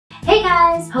Hey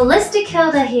guys, Holistic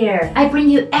Hilda here. I bring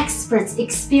you experts,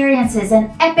 experiences,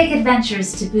 and epic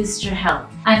adventures to boost your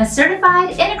health. I'm a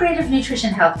certified integrative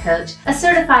nutrition health coach, a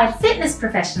certified fitness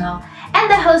professional, and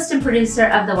the host and producer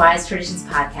of the Wise Traditions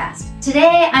podcast.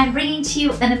 Today, I'm bringing to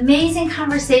you an amazing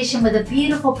conversation with a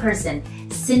beautiful person,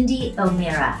 Cyndi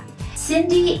O'Meara.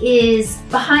 Cyndi is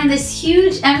behind this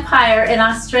huge empire in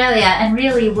Australia and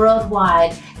really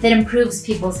worldwide that improves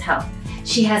people's health.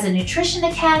 She has a nutrition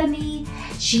academy.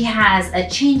 She has a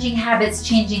Changing Habits,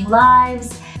 Changing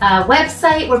Lives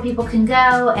website where people can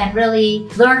go and really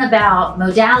learn about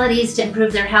modalities to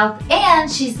improve their health.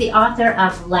 And she's the author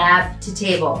of Lab to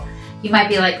Table. You might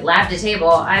be like, lab to table?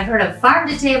 I've heard of farm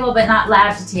to table, but not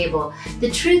lab to table.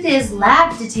 The truth is,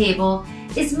 lab to table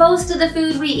is most of the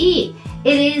food we eat.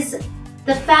 It is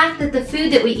the fact that the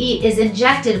food that we eat is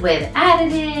injected with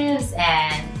additives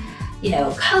and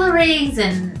colorings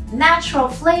and natural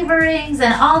flavorings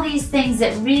and all these things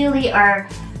that really are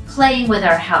playing with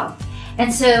our health.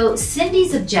 And so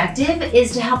Cyndi's objective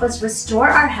is to help us restore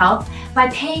our health by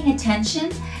paying attention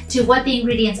to what the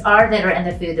ingredients are that are in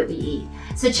the food that we eat.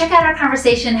 So check out our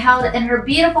conversation held in her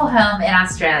beautiful home in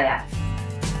Australia.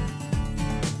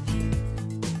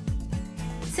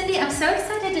 Cyndi, I'm so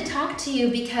excited to talk to you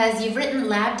because you've written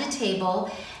Lab to Table,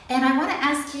 and I want to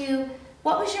ask you,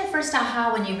 what was your first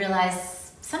aha when you realized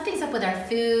something's up with our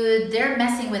food, they're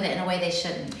messing with it in a way they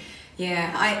shouldn't?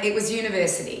 Yeah, it was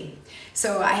university.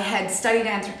 So I had studied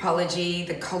anthropology,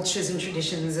 the cultures and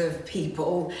traditions of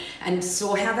people, and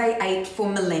saw how they ate for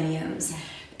millenniums.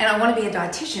 And I want to be a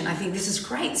dietitian. I think this is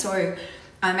great. So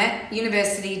I'm at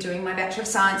university doing my Bachelor of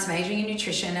Science, majoring in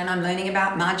nutrition, and I'm learning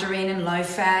about margarine and low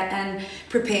fat and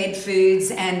prepared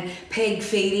foods and peg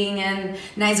feeding and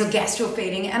nasogastral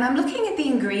feeding. And I'm looking at the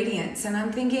ingredients and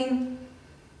I'm thinking,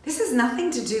 this has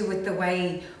nothing to do with the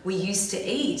way we used to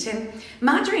eat. And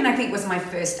margarine, I think, was my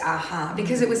first aha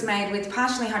because it was made with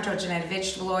partially hydrogenated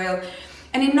vegetable oil.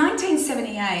 And in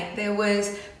 1978, there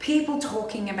was people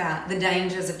talking about the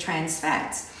dangers of trans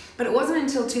fats. But it wasn't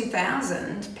until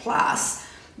 2000 plus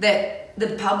that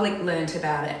the public learnt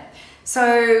about it.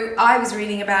 So I was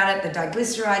reading about it, the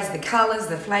diglycerides, the colors,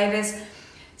 the flavors.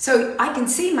 So I can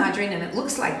see margarine and it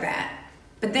looks like that.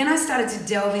 But then I started to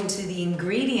delve into the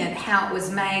ingredient, how it was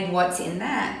made, what's in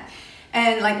that.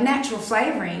 And like natural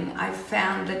flavoring, I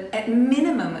found that at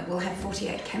minimum it will have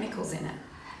 48 chemicals in it.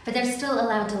 But they're still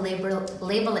allowed to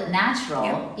label it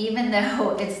natural, even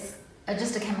though it's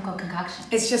just a chemical concoction.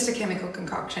 It's just a chemical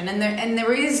concoction. And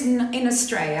there is in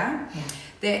Australia,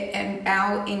 and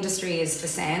our industry is for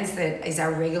SANS, that is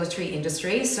our regulatory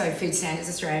industry, so Food Standards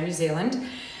Australia and New Zealand.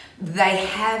 They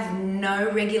have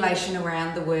no regulation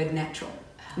around the word natural.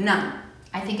 None.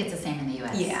 I think it's the same in the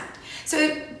US. Yeah.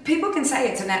 So people can say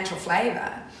it's a natural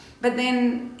flavour, but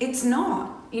then it's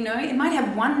not. It might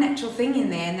have one natural thing in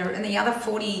there and the other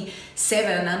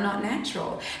 47 are not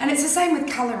natural. And it's the same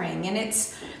with colouring, and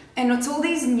it's all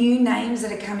these new names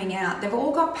that are coming out. They've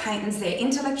all got patents, they're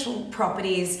intellectual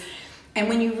properties. And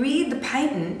when you read the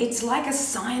patent, it's like a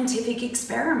scientific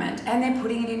experiment and they're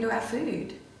putting it into our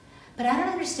food. But I don't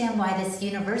understand why this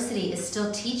university is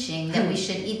still teaching that we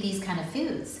should eat these kind of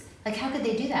foods. Like, how could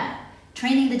they do that?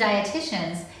 Training the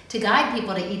dietitians to guide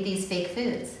people to eat these fake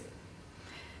foods.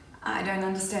 I don't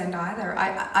understand either.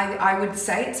 I would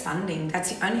say it's funding.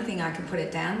 That's the only thing I can put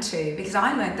it down to, because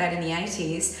I learnt that in the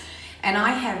 80s, and I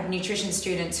have nutrition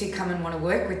students who come and want to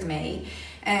work with me,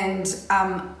 and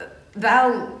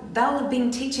they've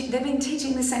been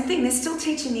teaching the same thing. They're still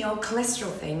teaching the old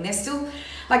cholesterol thing. They're still,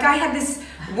 like, I had this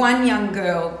one young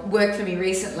girl work for me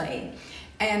recently,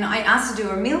 and I asked her to do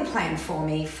a meal plan for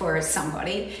me for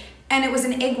somebody, and it was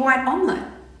an egg white omelette.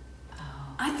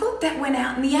 I thought that went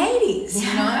out in the 80s.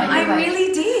 I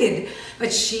really did.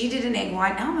 But she did an egg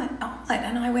white omelette,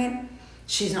 and I went,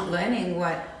 she's not learning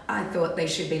what I thought they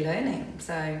should be learning.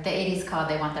 So the 80s called,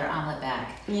 they want their omelet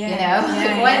back. Yeah. What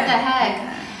the heck?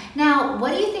 Yeah. Now,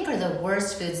 what do you think are the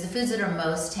worst foods, the foods that are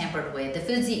most tampered with, the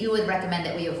foods that you would recommend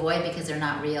that we avoid because they're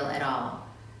not real at all?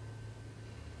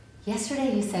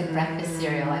 Yesterday you said breakfast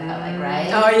cereal, I felt like, right?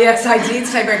 Oh yes, I did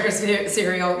say breakfast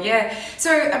cereal, yeah.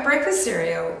 So a breakfast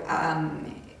cereal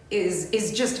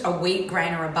is just a wheat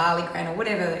grain or a barley grain or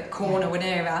whatever, corn or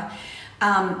whatever,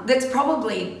 that's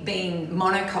probably been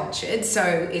monocultured, so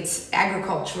its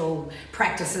agricultural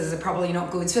practices are probably not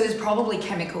good, so there's probably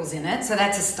chemicals in it, so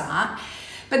that's a start.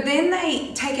 But then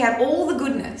they take out all the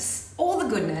goodness,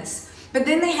 but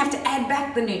then they have to add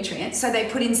back the nutrients, so they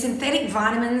put in synthetic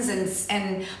vitamins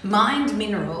and mined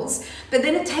minerals, but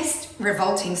then it tastes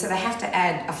revolting, so they have to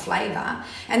add a flavour,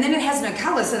 and then it has no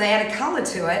colour, so they add a colour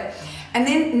to it, And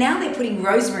then now they're putting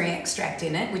rosemary extract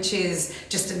in it, which is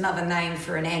just another name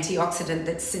for an antioxidant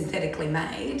that's synthetically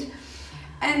made.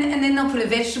 And then they'll put a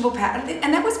vegetable powder.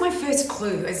 And that was my first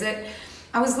clue, is that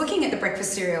I was looking at the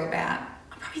breakfast cereal about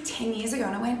probably 10 years ago,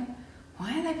 and I went,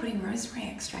 why are they putting rosemary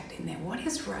extract in there? What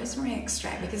is rosemary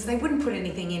extract? Because they wouldn't put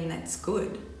anything in that's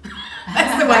good.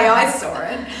 That's the way I saw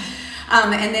it.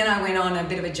 And then I went on a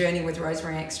bit of a journey with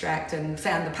rosemary extract and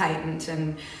found the patent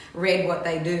and read what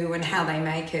they do and how they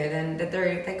make it, and that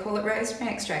they call it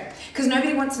rosemary extract because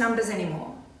nobody wants numbers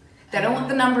anymore. They don't want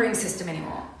the numbering system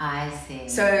anymore. I see.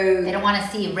 So they don't want to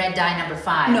see red dye number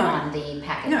 5 on the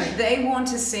package. No, they want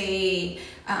to see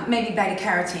maybe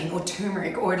beta-carotene or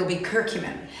turmeric, or it'll be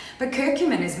curcumin. But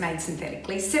curcumin is made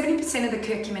synthetically. 70% of the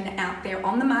curcumin out there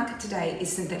on the market today is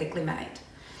synthetically made.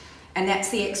 And that's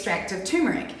the extract of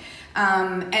turmeric.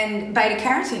 And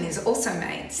beta-carotene is also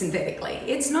made synthetically.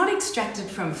 It's not extracted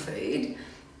from food.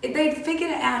 They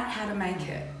figured out how to make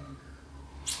it.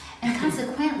 And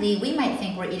consequently, we might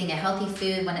think we're eating a healthy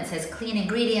food when it says clean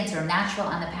ingredients or natural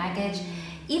on the package.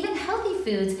 Even healthy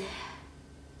foods.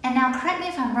 And now, correct me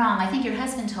if I'm wrong, I think your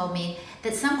husband told me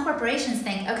that some corporations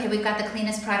think, okay, we've got the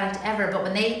cleanest product ever, but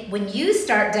when you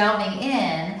start delving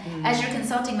in, as you're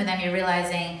consulting with them, you're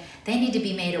realizing they need to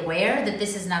be made aware that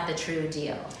this is not the true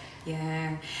deal.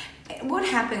 Yeah. What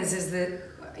happens is that,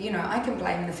 I can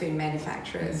blame the food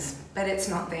manufacturers, but it's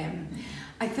not them.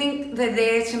 I think they're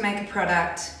there to make a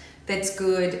product that's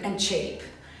good and cheap.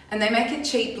 And they make it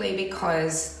cheaply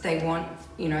because they want,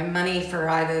 money for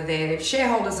either their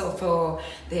shareholders or for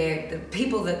the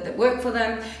people that work for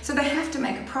them. So they have to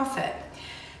make a profit.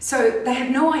 So they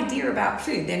have no idea about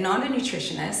food. They're not a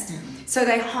nutritionist. So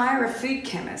they hire a food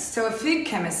chemist. So a food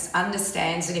chemist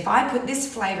understands that if I put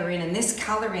this flavor in and this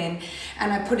color in,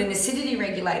 and I put an acidity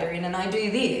regulator in and I do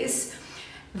this,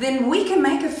 then we can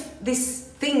make this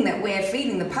thing that we're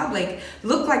feeding the public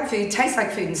look like food, taste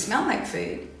like food, and smell like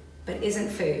food, but isn't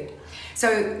food.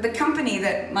 So the company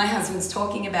that my husband's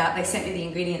talking about, they sent me the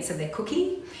ingredients of their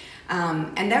cookie,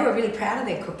 and they were really proud of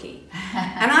their cookie.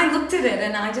 And I looked at it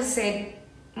and I just said,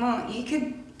 well, you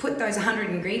could put those 100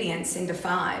 ingredients into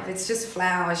 5. It's just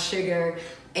flour, sugar,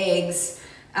 eggs,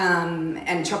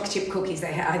 and chocolate chip cookies.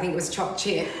 They had, I think it was chocolate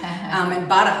chip, and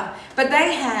butter. But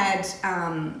they had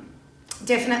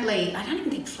definitely, I don't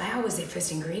even think flour was their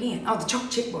first ingredient. Oh, the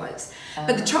chocolate chip was.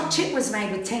 But the chocolate chip was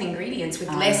made with 10 ingredients with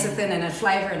lecithin and a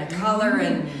flavour and a colour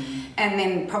and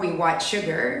then probably white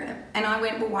sugar. And I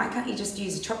went, well, why can't you just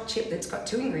use a chocolate chip that's got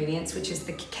 2 ingredients, which is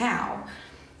the cacao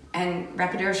and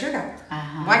rapadura sugar?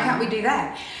 Why can't we do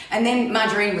that? And then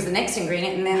margarine was the next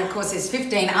ingredient, and then of course there's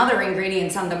 15 other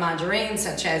ingredients under margarine,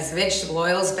 such as vegetable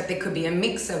oils, but there could be a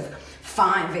mix of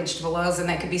 5 vegetable oils, and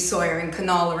they could be soya and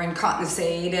canola and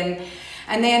cottonseed,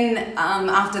 and then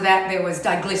after that there was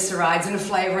diglycerides and a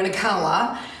flavour and a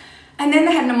colour, and then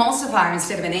they had an emulsifier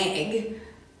instead of an egg.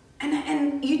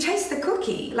 And you taste the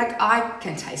cookie. Like, I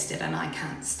can taste it and I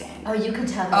can't stand it. Oh, you can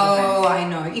tell the difference. Oh, I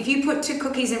know. If you put 2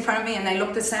 cookies in front of me and they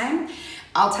look the same,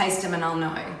 I'll taste them and I'll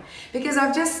know. Because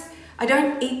I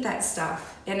don't eat that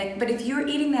stuff. But if you're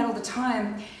eating that all the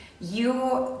time,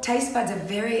 your taste buds are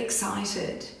very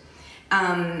excited.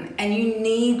 And you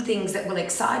need things that will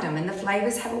excite them. And the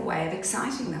flavours have a way of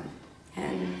exciting them.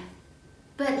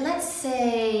 But let's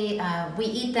say we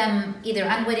eat them either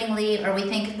unwittingly, or we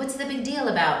think, what's the big deal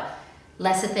about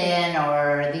lecithin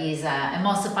or these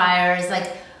emulsifiers?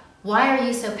 Like, why are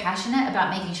you so passionate about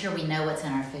making sure we know what's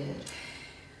in our food?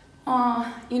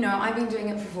 Oh, I've been doing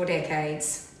it for 4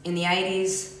 decades. In the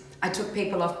 80s, I took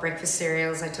people off breakfast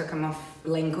cereals, I took them off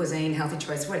lean cuisine, healthy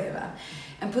choice, whatever,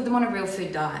 and put them on a real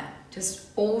food diet, just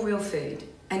all real food,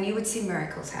 and you would see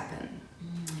miracles happen.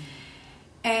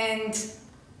 And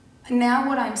now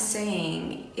what I'm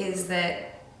seeing is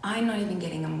that I'm not even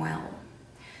getting them well.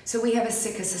 So we have a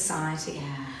sicker society.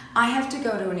 Yeah. I have to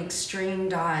go to an extreme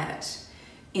diet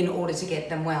in order to get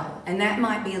them well. And that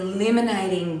might be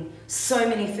eliminating so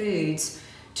many foods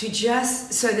to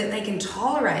just so that they can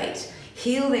tolerate,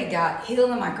 heal their gut, heal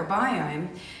the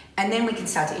microbiome, and then we can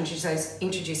start to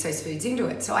introduce those foods into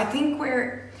it. So I think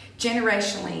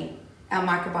generationally, our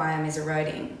microbiome is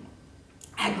eroding.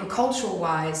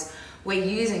 Agricultural-wise, we're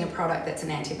using a product that's an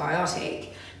antibiotic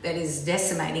that is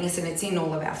decimating us, and it's in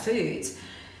all of our foods.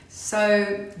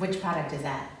 So, which product is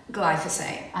that?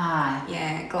 Glyphosate.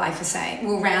 Yeah, glyphosate.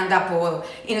 We'll round up, or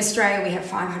in Australia we have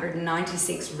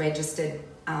 596 registered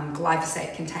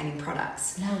glyphosate-containing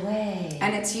products. No way.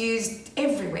 And it's used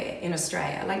everywhere in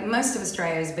Australia. Like, most of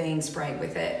Australia is being sprayed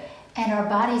with it. And our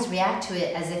bodies react to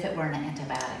it as if it were an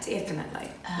antibiotic. Definitely.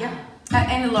 Yep.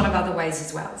 And a lot of other ways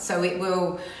as well. So it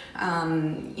will,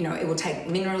 it will take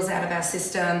minerals out of our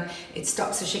system. It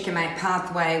stops the shikimate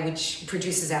pathway, which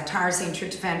produces our tyrosine,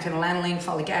 tryptophan, phenylalanine,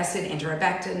 folic acid,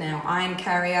 enterobacter, now iron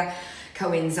carrier,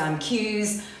 coenzyme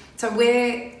Qs. So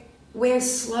we're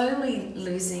slowly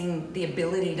losing the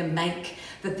ability to make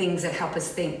the things that help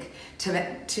us think,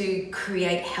 to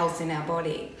create health in our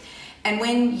body. And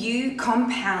when you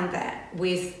compound that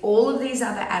with all of these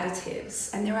other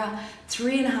additives, and there are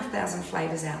 3,500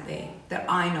 flavors out there that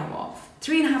I know of.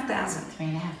 3,500.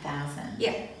 3,500.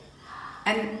 Yeah.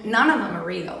 And none of them are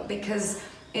real because,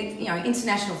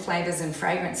 international flavors and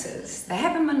fragrances, they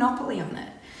have a monopoly on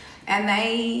it. And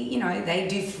they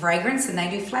do fragrance and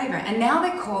they do flavor. And now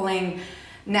they're calling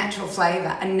natural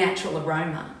flavor a natural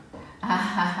aroma.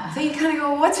 So you kind of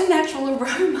go, what's a natural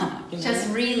aroma? Just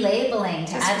relabeling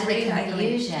to add to the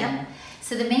confusion. Yep.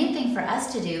 So the main thing for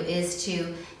us to do is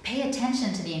to pay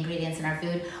attention to the ingredients in our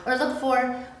food, or look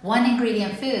for one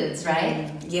ingredient foods,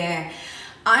 right? Yeah.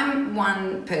 I'm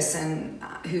one person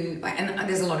who, and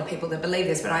there's a lot of people that believe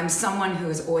this, but I'm someone who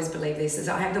has always believed this, is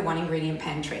I have the one ingredient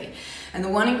pantry. And the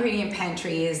one ingredient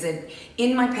pantry is that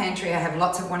in my pantry I have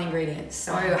lots of one ingredients.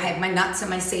 So I have my nuts and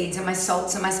my seeds and my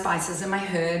salts and my spices and my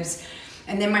herbs.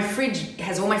 And then my fridge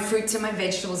has all my fruits and my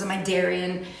vegetables and my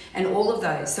dairy and all of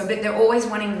those. So they're always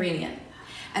one ingredient.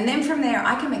 And then from there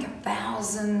I can make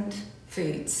 1,000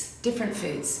 foods, different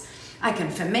foods. I can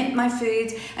ferment my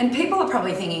foods. And people are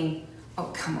probably thinking, oh,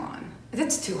 come on,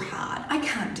 that's too hard. I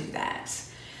can't do that.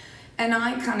 And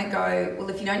I kind of go, well,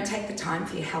 if you don't take the time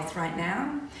for your health right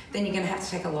now, then you're going to have to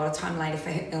take a lot of time later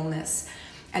for illness.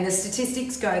 And the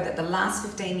statistics go that the last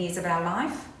 15 years of our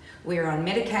life, we're on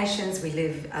medications, we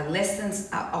live a less than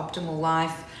optimal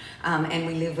life, and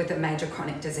we live with a major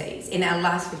chronic disease in our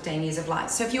last 15 years of life.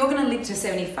 So if you're going to live to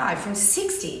 75 from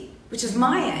 60, which is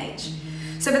my age,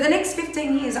 so for the next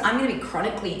 15 years, I'm going to be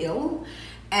chronically ill,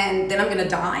 and then I'm going to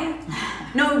die?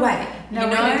 No way.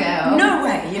 Nowhere to go. No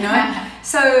way,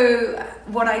 So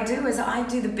what I do is I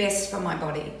do the best for my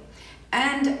body.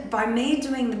 And by me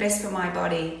doing the best for my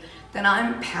body, then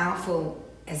I'm powerful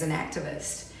as an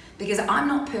activist. Because I'm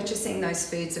not purchasing those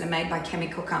foods that are made by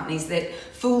chemical companies that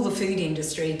fool the food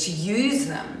industry to use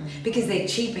them because they're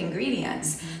cheap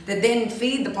ingredients that then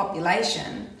feed the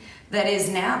population, that is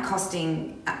now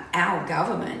costing our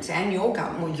government and your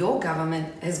government. Well, your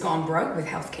government has gone broke with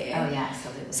healthcare. Oh yeah,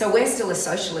 absolutely. So we're still a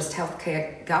socialist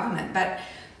healthcare government, but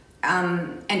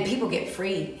and people get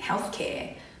free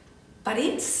healthcare, but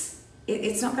it's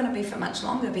not going to be for much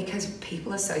longer because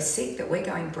people are so sick that we're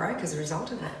going broke as a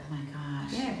result of it. Oh my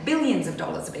gosh. Yeah, billions of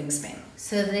dollars are being spent.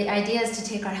 So the idea is to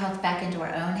take our health back into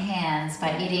our own hands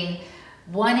by eating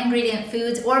one ingredient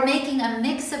foods, or making a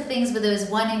mix of things with those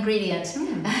one ingredient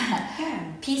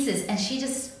pieces. And she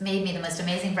just made me the most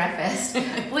amazing breakfast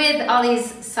with all these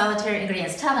solitary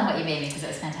ingredients. Tell them what you made me, because it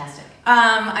was fantastic.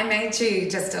 I made you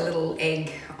just a little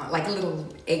egg, like a little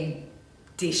egg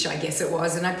dish, I guess it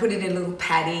was, and I put it in a little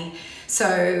patty.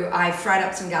 So I fried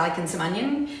up some garlic and some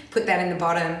onion, put that in the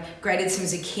bottom, grated some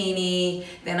zucchini,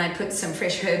 then I put some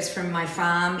fresh herbs from my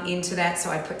farm into that, so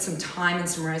I put some thyme and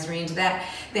some rosemary into that,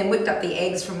 then whipped up the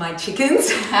eggs from my chickens.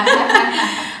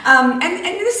 And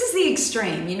this is the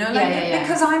extreme,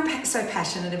 because I'm so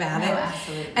passionate about it.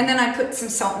 Absolutely. And then I put some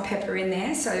salt and pepper in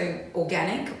there, so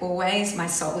organic always. My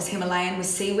salt was Himalayan with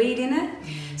seaweed in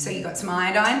it, so you got some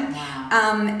iodine.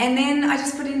 Wow. And then I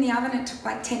just put it in the oven. It took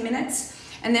like 10 minutes.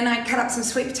 And then I cut up some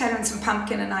sweet potato and some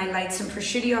pumpkin, and I laid some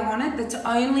prosciutto on it that's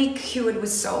only cured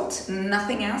with salt,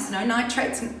 nothing else, no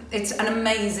nitrates. It's an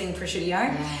amazing prosciutto.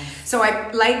 Yes. So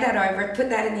I laid that over it, put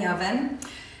that in the oven.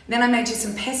 Then I made you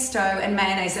some pesto and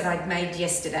mayonnaise that I'd made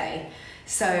yesterday.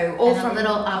 So all from a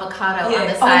little avocado on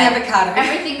the side. Oh, an avocado.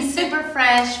 Everything's super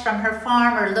fresh from her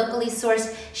farm or locally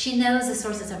sourced. She knows the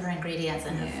sources of her ingredients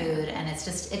and her food, and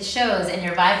it shows in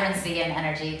your vibrancy and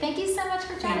energy. Thank you so much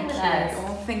for chatting with us.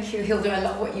 Oh, thank you, Hilda. I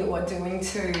love what you are doing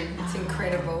too. It's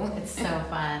incredible. It's so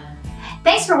fun.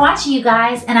 Thanks for watching, you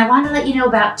guys, and I want to let you know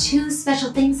about two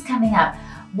special things coming up.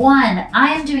 One,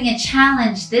 I am doing a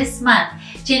challenge this month,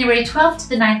 January 12th to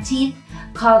the 19th,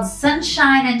 called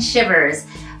Sunshine and Shivers.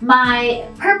 My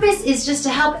purpose is just to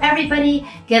help everybody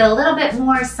get a little bit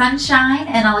more sunshine,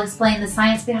 and I'll explain the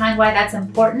science behind why that's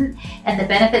important and the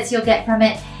benefits you'll get from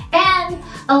it, and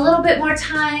a little bit more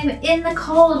time in the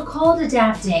cold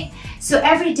adapting. So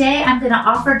every day I'm going to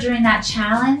offer during that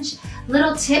challenge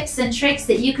little tips and tricks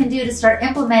that you can do to start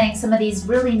implementing some of these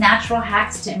really natural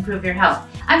hacks to improve your health.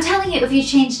 I'm telling you, if you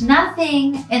change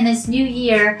nothing in this new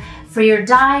year for your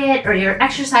diet or your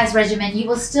exercise regimen, you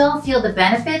will still feel the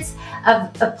benefits of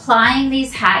applying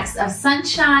these hacks of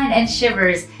sunshine and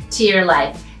shivers to your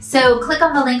life. So click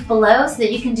on the link below so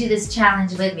that you can do this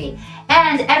challenge with me.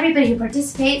 And everybody who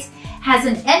participates has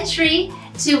an entry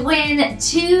to win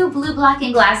 2 blue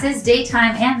blocking glasses,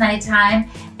 daytime and nighttime,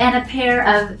 and a pair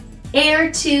of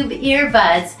air tube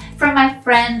earbuds from my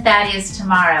friend Thaddeus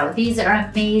Tomorrow. These are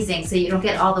amazing, so you don't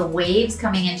get all the waves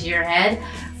coming into your head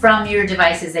from your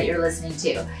devices that you're listening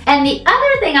to. And the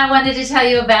other thing I wanted to tell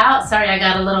you about, sorry I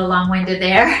got a little long-winded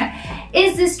there,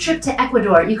 is this trip to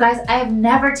Ecuador. You guys, I have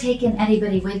never taken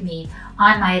anybody with me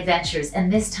on my adventures,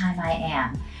 and this time I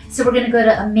am. So we're gonna go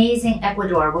to amazing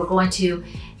Ecuador. We're going to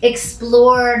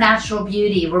explore natural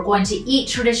beauty. We're going to eat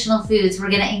traditional foods. We're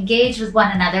gonna engage with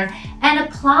one another and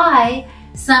apply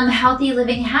some healthy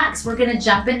living hacks. We're gonna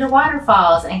jump into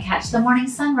waterfalls and catch the morning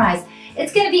sunrise.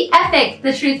 It's gonna be epic,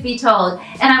 the truth be told,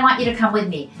 and I want you to come with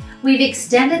me. We've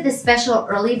extended the special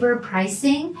early bird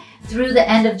pricing through the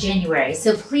end of January.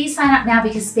 So please sign up now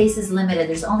because space is limited.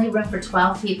 There's only room for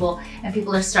 12 people and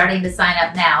people are starting to sign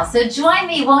up now. So join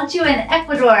me, won't you, in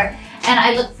Ecuador? And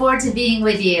I look forward to being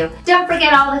with you. Don't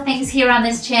forget all the things here on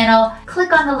this channel.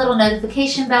 Click on the little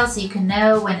notification bell so you can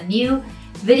know when a new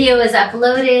video is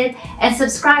uploaded, and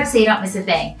subscribe so you don't miss a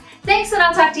thing. Thanks, and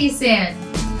I'll talk to you soon.